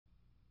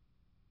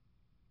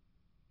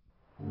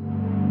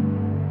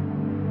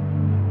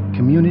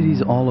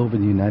Communities all over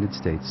the United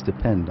States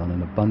depend on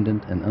an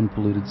abundant and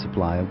unpolluted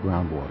supply of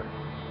groundwater.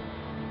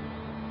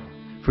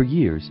 For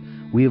years,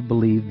 we have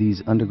believed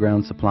these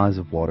underground supplies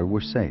of water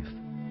were safe.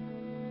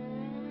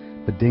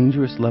 But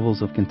dangerous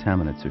levels of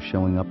contaminants are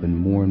showing up in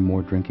more and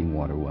more drinking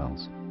water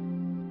wells.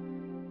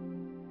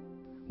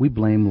 We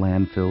blame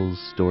landfills,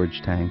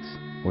 storage tanks,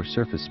 or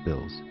surface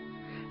spills,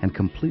 and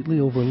completely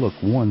overlook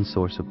one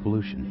source of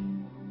pollution.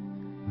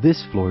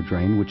 This floor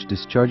drain, which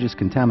discharges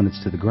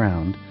contaminants to the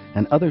ground,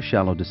 and other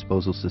shallow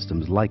disposal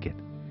systems like it,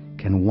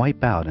 can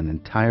wipe out an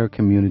entire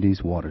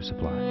community's water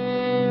supply.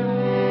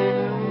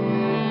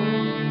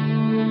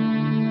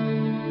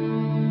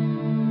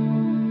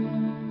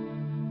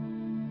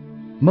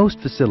 Most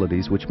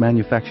facilities which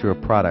manufacture a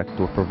product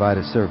or provide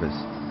a service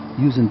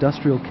use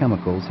industrial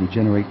chemicals and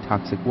generate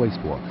toxic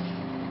wastewater.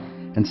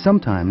 And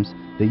sometimes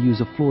they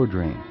use a floor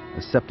drain,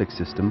 a septic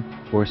system,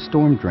 or a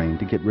storm drain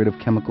to get rid of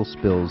chemical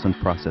spills and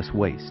process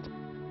waste.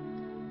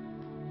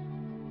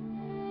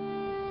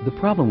 The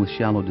problem with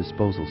shallow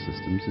disposal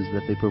systems is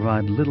that they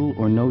provide little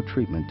or no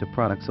treatment to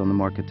products on the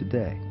market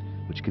today,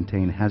 which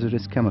contain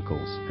hazardous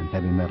chemicals and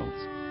heavy metals.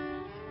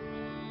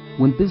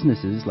 When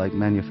businesses like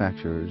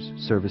manufacturers,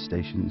 service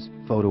stations,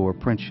 photo or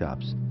print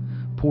shops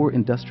pour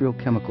industrial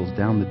chemicals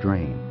down the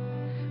drain,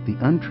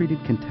 the untreated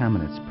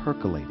contaminants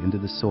percolate into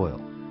the soil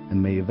and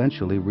may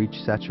eventually reach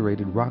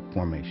saturated rock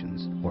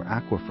formations or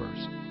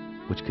aquifers,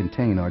 which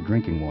contain our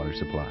drinking water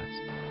supplies.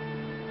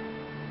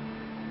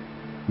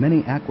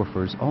 Many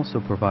aquifers also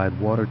provide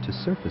water to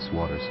surface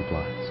water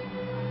supplies.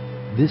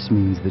 This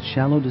means that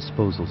shallow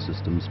disposal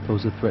systems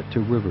pose a threat to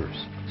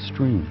rivers,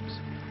 streams,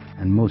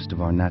 and most of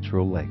our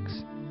natural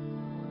lakes.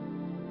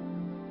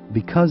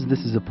 Because this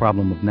is a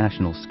problem of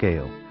national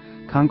scale,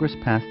 Congress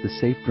passed the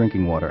Safe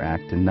Drinking Water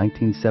Act in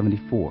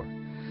 1974,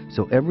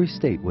 so every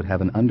state would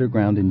have an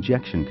underground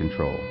injection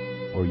control,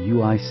 or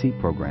UIC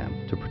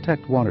program, to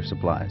protect water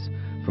supplies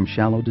from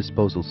shallow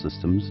disposal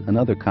systems and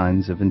other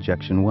kinds of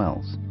injection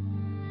wells.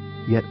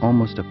 Yet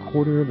almost a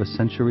quarter of a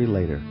century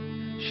later,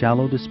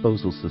 shallow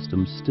disposal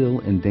systems still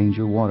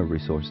endanger water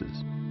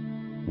resources.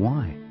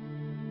 Why?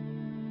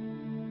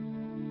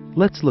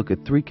 Let's look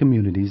at 3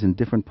 communities in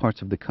different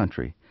parts of the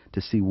country to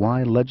see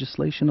why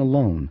legislation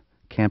alone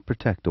can't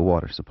protect a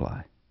water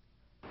supply.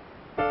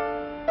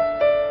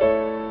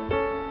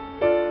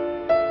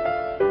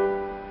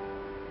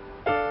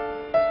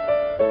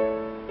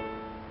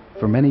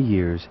 For many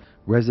years,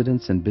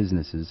 residents and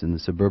businesses in the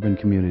suburban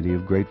community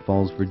of Great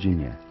Falls,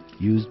 Virginia,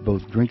 used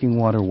both drinking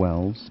water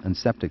wells and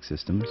septic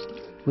systems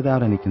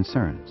without any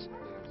concerns.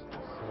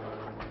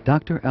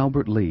 Dr.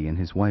 Albert Lee and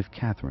his wife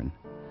Catherine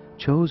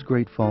chose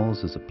Great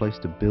Falls as a place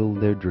to build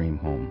their dream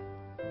home.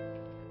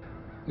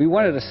 We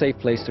wanted a safe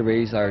place to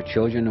raise our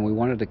children, and we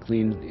wanted a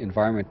clean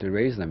environment to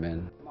raise them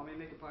in.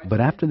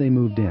 But after they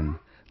moved in,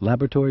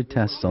 laboratory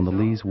tests on the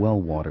Lee's well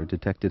water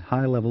detected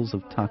high levels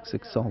of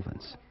toxic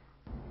solvents.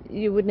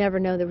 You would never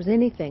know there was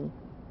anything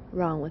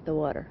wrong with the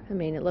water. I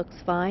mean, it looks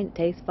fine, it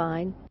tastes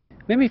fine.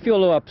 Made me feel a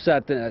little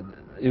upset that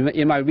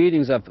in my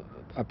readings of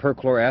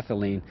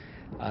perchloroethylene,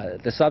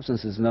 the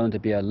substance is known to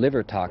be a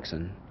liver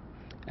toxin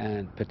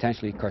and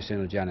potentially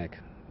carcinogenic.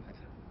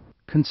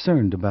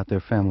 Concerned about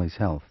their family's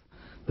health,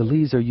 the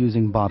Lees are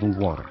using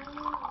bottled water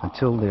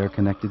until they are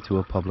connected to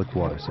a public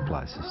water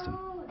supply system.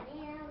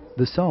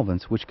 The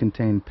solvents, which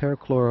contain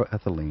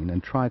perchloroethylene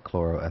and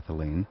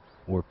trichloroethylene,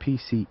 or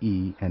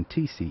PCE and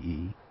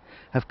TCE,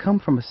 have come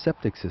from a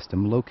septic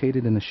system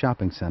located in a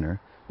shopping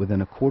center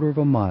within a quarter of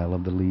a mile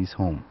of the Lee's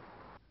home.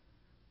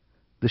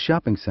 The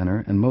shopping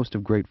center and most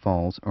of Great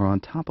Falls are on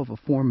top of a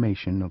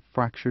formation of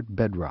fractured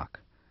bedrock,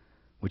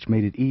 which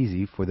made it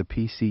easy for the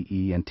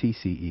PCE and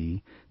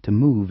TCE to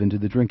move into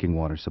the drinking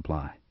water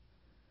supply.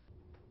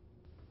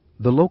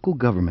 The local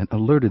government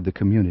alerted the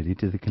community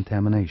to the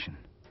contamination.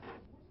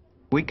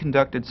 We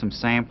conducted some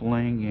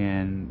sampling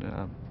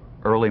in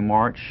early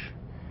March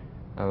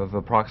of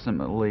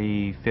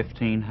approximately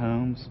 15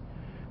 homes.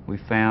 We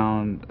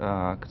found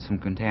some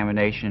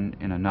contamination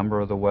in a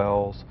number of the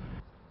wells.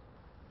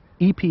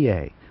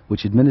 EPA,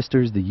 which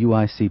administers the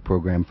UIC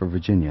program for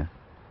Virginia,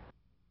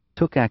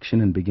 took action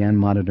and began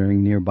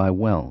monitoring nearby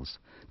wells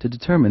to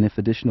determine if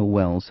additional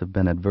wells have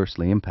been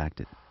adversely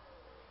impacted.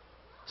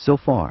 So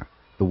far,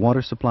 the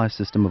water supply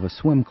system of a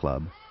swim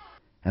club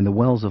and the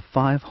wells of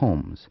 5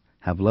 homes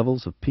have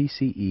levels of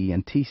PCE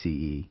and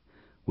TCE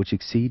which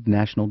exceed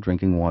national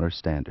drinking water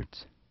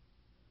standards.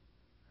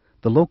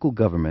 The local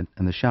government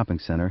and the shopping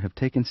center have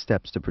taken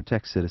steps to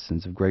protect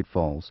citizens of Great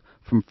Falls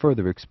from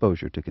further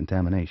exposure to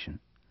contamination.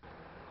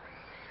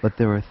 But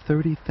there are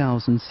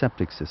 30,000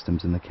 septic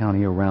systems in the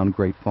county around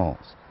Great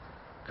Falls.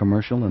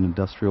 Commercial and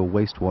industrial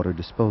wastewater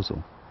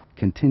disposal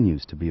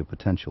continues to be a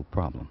potential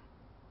problem.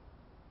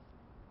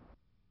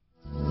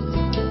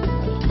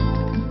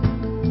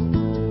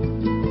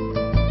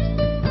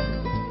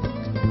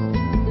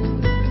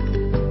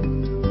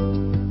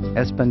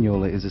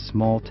 Espanola is a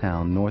small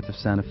town north of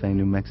Santa Fe,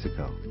 New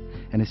Mexico,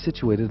 and is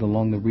situated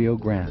along the Rio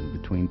Grande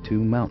between 2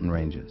 mountain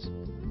ranges.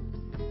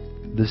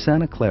 The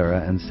Santa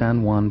Clara and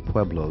San Juan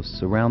pueblos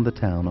surround the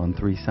town on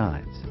 3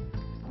 sides.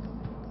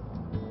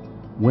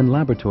 When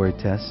laboratory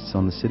tests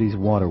on the city's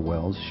water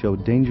wells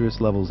showed dangerous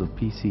levels of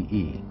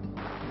PCE,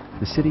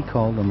 the city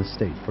called on the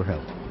state for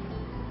help.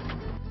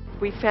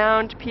 We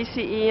found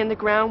PCE in the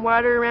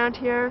groundwater around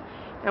here,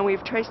 and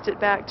we've traced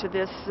it back to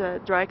this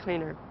dry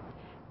cleaner.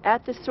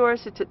 At the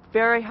source, it's at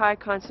very high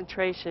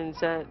concentrations.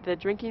 The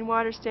drinking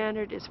water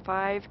standard is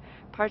 5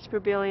 parts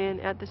per billion.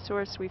 At the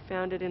source, we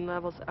found it in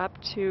levels up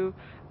to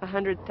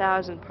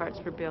 100,000 parts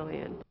per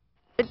billion.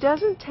 It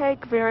doesn't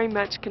take very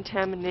much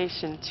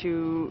contamination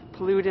to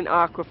pollute an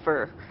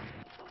aquifer.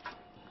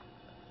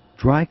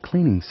 Dry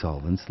cleaning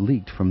solvents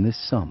leaked from this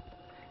sump,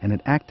 and it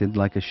acted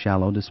like a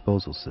shallow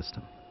disposal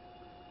system.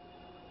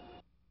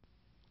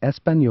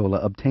 Espanola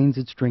obtains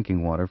its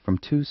drinking water from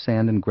 2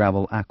 sand and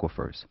gravel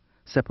aquifers,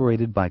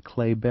 separated by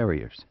clay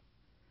barriers.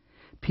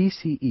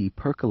 PCE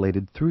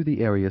percolated through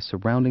the area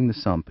surrounding the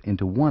sump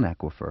into one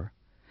aquifer,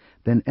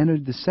 then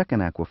entered the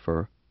second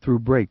aquifer through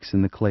breaks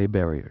in the clay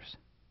barriers.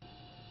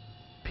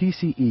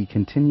 PCE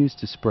continues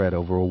to spread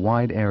over a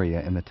wide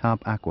area in the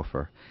top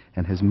aquifer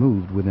and has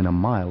moved within a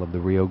mile of the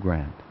Rio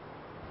Grande.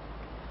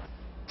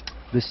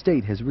 The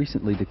state has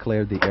recently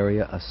declared the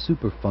area a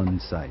Superfund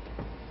site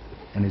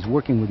and is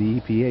working with the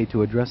EPA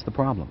to address the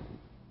problem.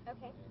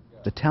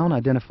 The town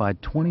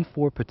identified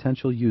 24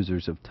 potential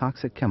users of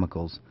toxic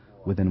chemicals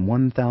within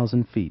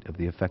 1,000 feet of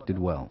the affected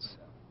wells.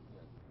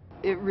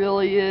 It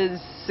really is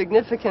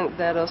significant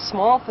that a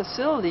small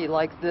facility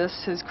like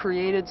this has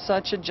created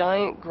such a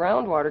giant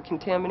groundwater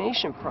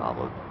contamination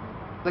problem.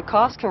 The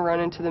cost can run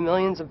into the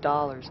millions of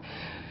dollars,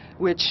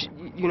 which,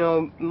 you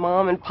know,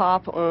 mom and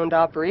pop owned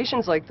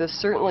operations like this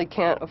certainly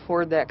can't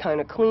afford that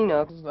kind of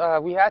cleanup.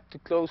 We had to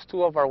close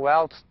 2 of our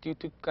wells due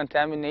to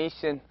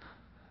contamination.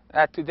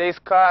 At today's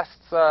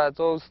costs,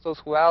 those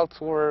wells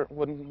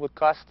would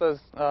cost us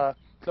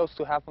close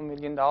to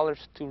 $500,000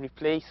 to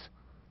replace.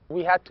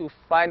 We had to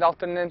find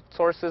alternate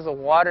sources of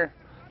water.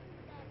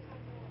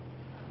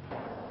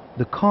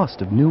 The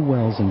cost of new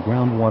wells and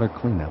groundwater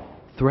cleanup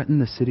threaten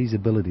the city's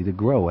ability to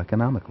grow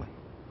economically.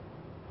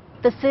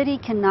 The city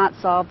cannot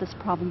solve this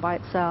problem by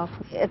itself.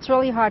 It's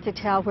really hard to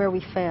tell where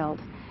we failed,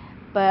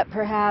 but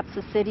perhaps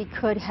the city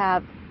could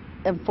have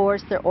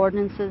enforced their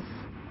ordinances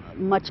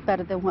much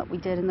better than what we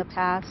did in the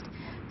past.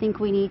 I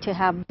think we need to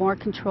have more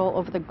control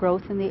over the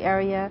growth in the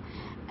area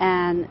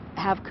and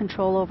have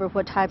control over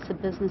what types of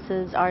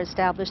businesses are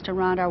established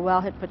around our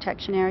wellhead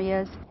protection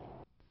areas.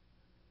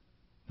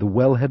 The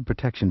wellhead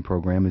protection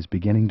program is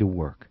beginning to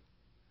work.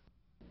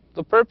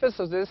 The purpose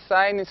of this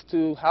sign is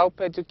to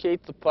help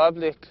educate the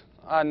public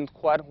on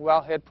what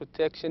wellhead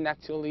protection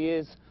actually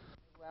is.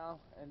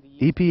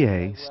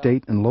 EPA,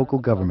 state and local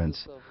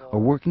governments are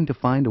working to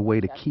find a way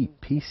to keep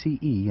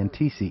PCE and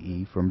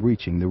TCE from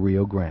reaching the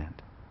Rio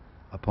Grande,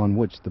 upon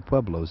which the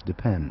pueblos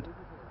depend.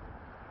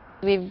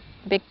 We've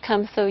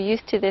become so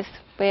used to this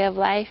way of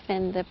life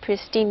and the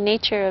pristine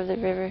nature of the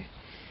river.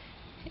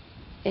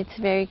 It's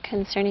very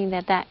concerning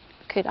that that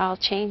could all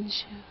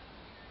change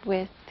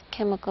with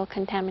chemical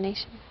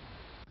contamination.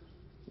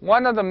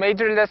 One of the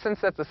major lessons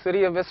that the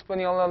city of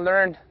Espanola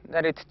learned,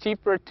 that it's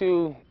cheaper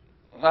to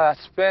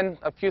spend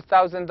a few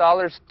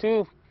 $1,000s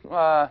to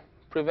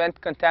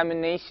prevent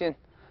contamination,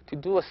 to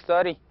do a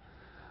study,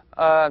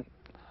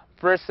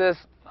 versus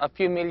a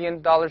few $1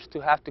 million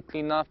to have to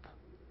clean up.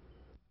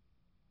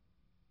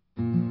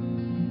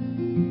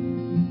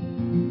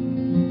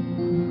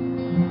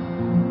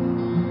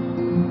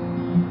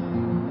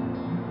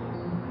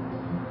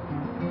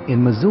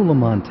 In Missoula,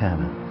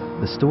 Montana,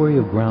 the story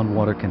of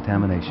groundwater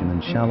contamination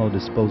and shallow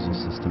disposal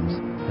systems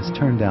has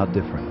turned out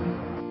differently.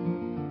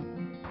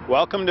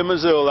 Welcome to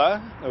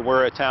Missoula.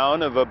 We're a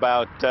town of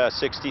about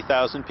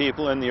 60,000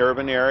 people in the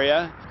urban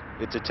area.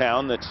 It's a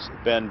town that's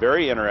been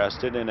very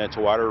interested in its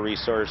water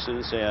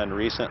resources and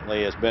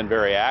recently has been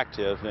very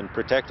active in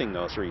protecting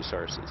those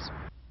resources.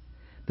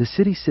 The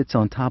city sits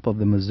on top of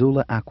the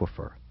Missoula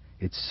Aquifer,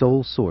 its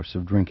sole source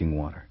of drinking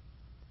water.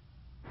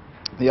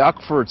 The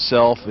aquifer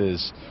itself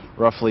is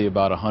roughly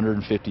about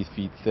 150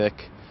 feet thick.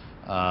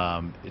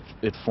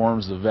 It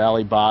forms the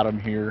valley bottom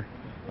here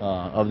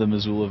of the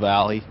Missoula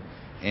Valley,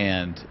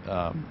 and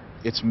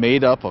it's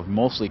made up of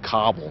mostly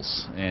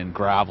cobbles and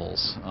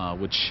gravels,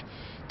 which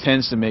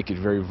tends to make it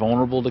very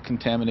vulnerable to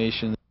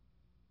contamination.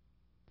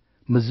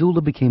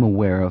 Missoula became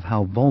aware of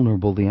how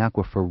vulnerable the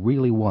aquifer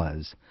really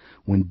was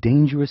when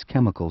dangerous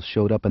chemicals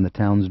showed up in the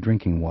town's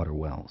drinking water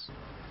wells.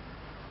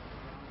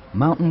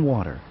 Mountain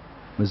Water,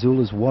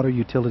 Missoula's water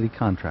utility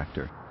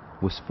contractor,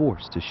 was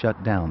forced to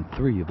shut down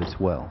 3 of its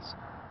wells.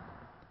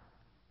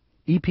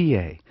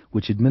 EPA,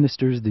 which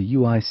administers the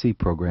UIC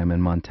program in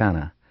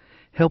Montana,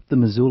 helped the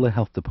Missoula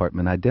Health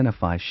Department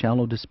identify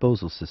shallow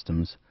disposal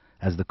systems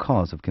as the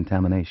cause of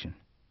contamination.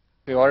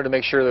 We wanted to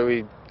make sure that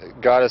we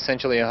got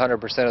essentially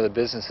 100% of the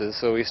businesses,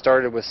 so we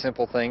started with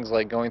simple things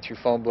like going through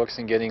phone books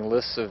and getting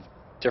lists of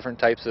different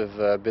types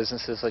of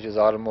businesses such as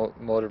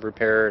automotive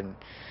repair and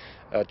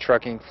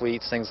trucking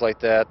fleets, things like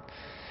that.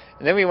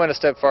 And then we went a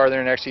step farther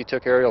and actually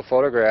took aerial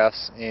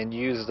photographs and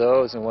used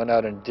those and went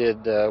out and did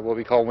what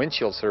we call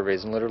windshield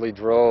surveys, and literally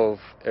drove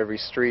every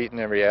street and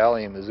every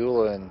alley in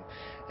Missoula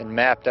and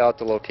mapped out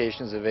the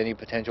locations of any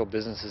potential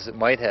businesses that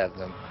might have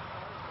them.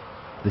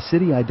 The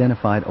city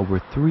identified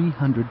over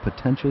 300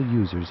 potential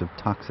users of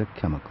toxic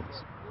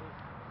chemicals.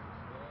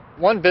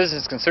 One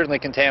business can certainly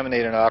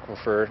contaminate an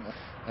aquifer.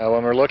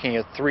 When we're looking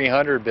at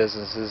 300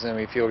 businesses, then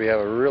we feel we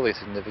have a really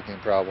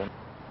significant problem.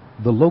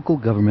 The local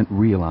government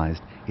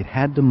realized it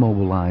had to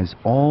mobilize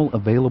all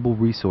available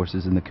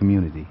resources in the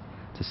community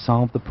to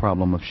solve the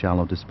problem of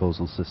shallow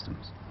disposal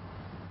systems.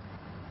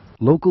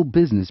 Local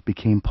business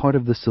became part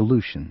of the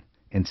solution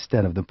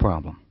instead of the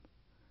problem.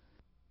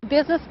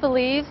 Business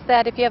believes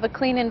that if you have a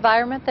clean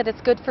environment that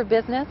it's good for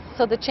business,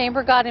 so the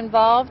Chamber got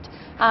involved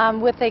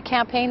with a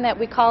campaign that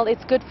we call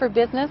It's Good for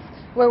Business,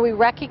 where we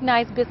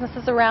recognize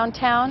businesses around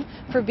town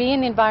for being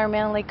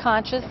environmentally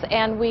conscious,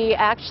 and we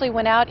actually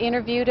went out,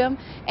 interviewed them,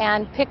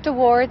 and picked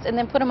awards and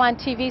then put them on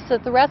TV so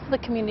that the rest of the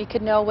community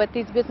could know what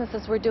these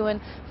businesses were doing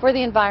for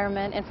the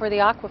environment and for the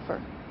aquifer.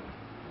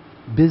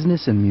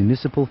 Business and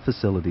municipal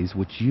facilities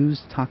which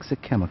used toxic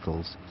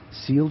chemicals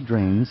sealed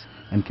drains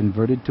and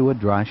converted to a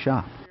dry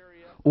shop,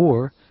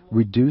 or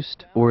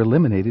reduced or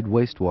eliminated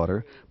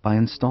wastewater by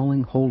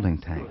installing holding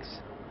tanks,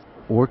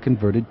 or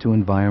converted to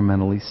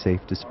environmentally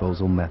safe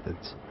disposal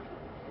methods.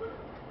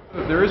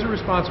 There is a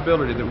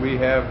responsibility that we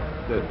have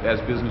as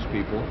business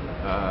people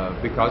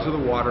because of the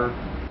water.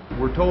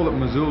 We're told that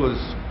Missoula's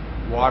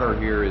water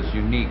here is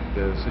unique,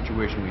 the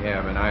situation we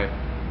have, and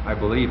I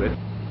believe it.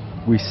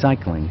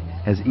 Recycling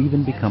has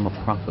even become a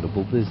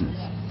profitable business.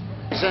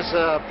 Since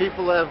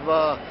people have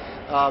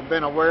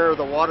been aware of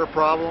the water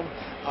problem,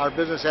 our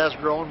business has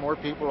grown. More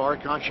people are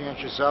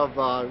conscientious of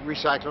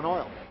recycling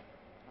oil.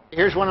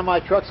 Here's one of my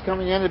trucks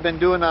coming in. I've been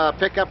doing a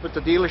pickup at the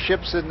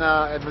dealerships in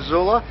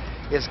Missoula.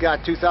 It's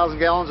got 2,000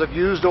 gallons of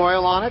used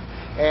oil on it,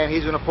 and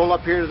he's going to pull up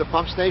here to the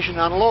pump station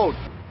and unload.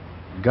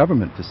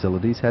 Government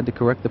facilities had to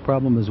correct the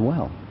problem as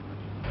well.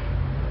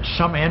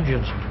 Some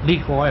engines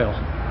leak oil,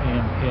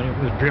 and it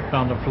was dripped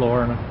on the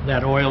floor, and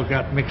that oil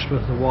got mixed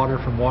with the water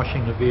from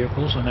washing the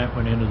vehicles, and that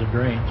went into the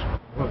drains.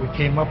 What we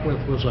came up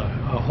with was a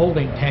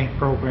holding tank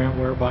program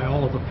whereby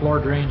all of the floor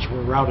drains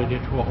were routed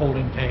into a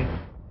holding tank.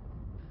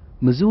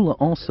 Missoula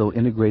also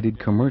integrated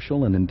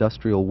commercial and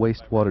industrial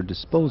wastewater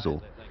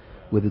disposal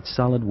with its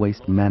solid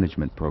waste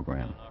management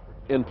program.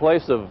 In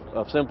place of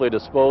simply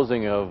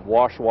disposing of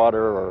wash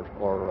water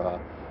or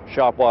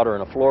shop water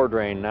in a floor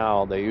drain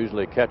now, they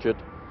usually catch it.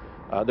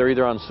 They're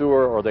either on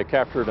sewer or they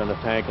capture it in a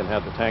tank and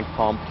have the tank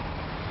pumped.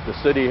 The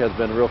city has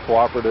been real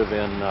cooperative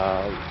in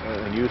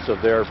use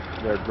of their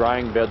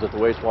drying beds at the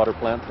wastewater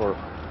plant for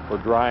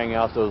drying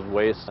out those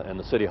wastes, and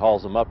the city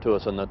hauls them up to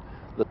us, and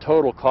the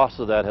total cost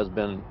of that has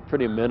been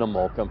pretty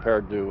minimal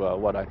compared to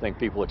what I think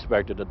people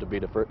expected it to be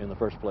in the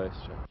first place.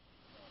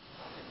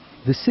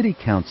 The City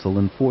Council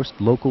enforced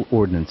local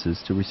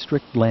ordinances to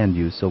restrict land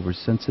use over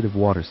sensitive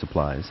water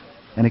supplies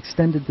and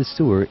extended the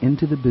sewer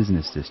into the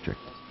business district.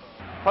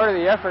 Part of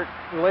the effort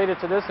related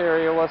to this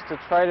area was to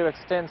try to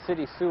extend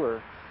city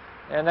sewer,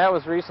 and that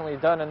was recently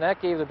done, and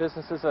that gave the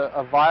businesses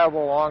a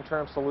viable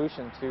long-term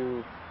solution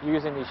to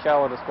using these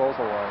shallow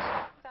disposal wells.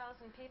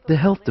 The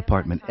health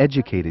department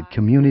educated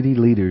community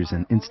leaders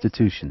and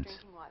institutions.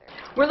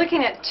 We're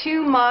looking at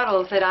two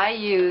models that I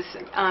use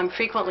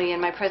frequently in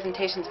my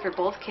presentations for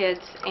both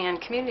kids and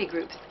community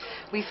groups.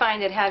 We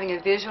find that having a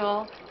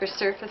visual for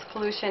surface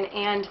pollution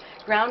and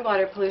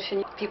groundwater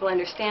pollution, people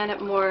understand it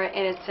more,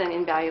 and it's an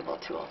invaluable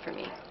tool for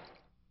me.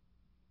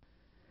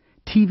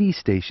 TV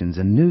stations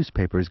and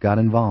newspapers got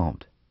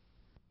involved,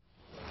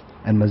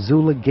 and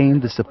Missoula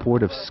gained the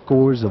support of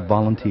scores of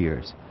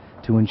volunteers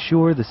to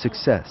ensure the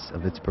success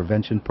of its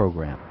prevention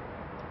program.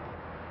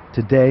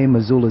 Today,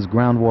 Missoula's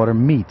groundwater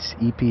meets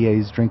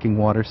EPA's drinking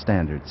water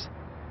standards,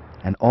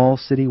 and all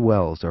city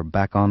wells are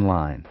back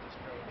online,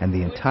 and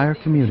the entire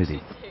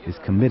community is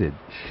committed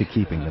to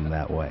keeping them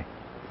that way.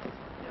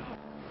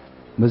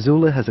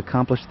 Missoula has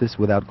accomplished this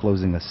without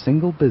closing a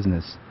single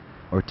business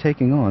or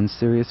taking on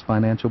serious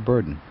financial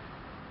burden.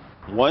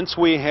 Once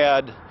we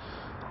had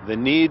the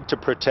need to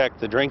protect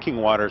the drinking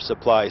water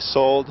supply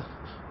sold,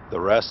 the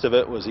rest of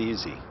it was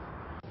easy.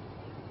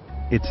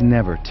 It's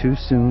never too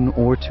soon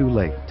or too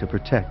late to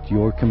protect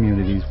your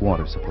community's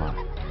water supply.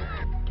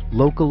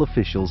 Local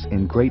officials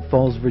in Great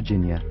Falls,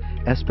 Virginia,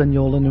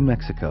 Espanola, New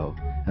Mexico,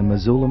 and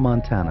Missoula,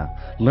 Montana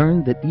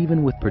learned that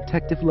even with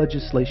protective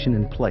legislation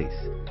in place,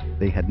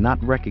 they had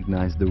not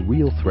recognized the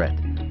real threat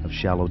of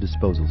shallow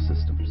disposal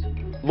systems.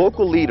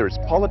 Local leaders,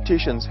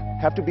 politicians,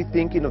 have to be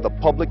thinking of the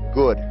public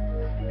good.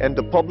 And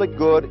the public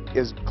good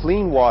is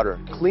clean water,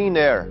 clean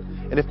air.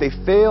 And if they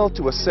fail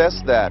to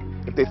assess that,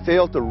 if they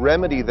fail to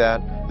remedy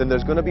that, then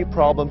there's going to be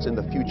problems in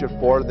the future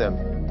for them.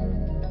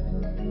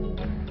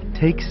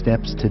 Take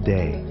steps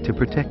today to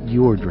protect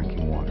your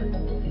drinking water.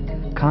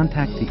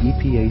 Contact the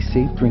EPA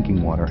Safe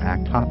Drinking Water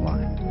Act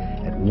hotline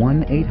at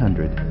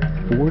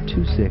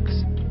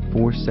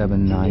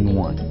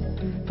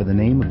 1-800-426-4791. for the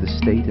name of the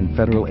state and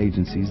federal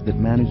agencies that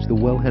manage the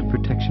Wellhead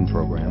Protection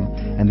Program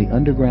and the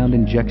Underground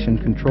Injection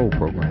Control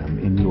Program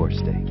in your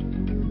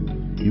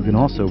state. You can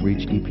also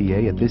reach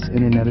EPA at this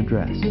internet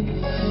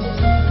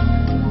address.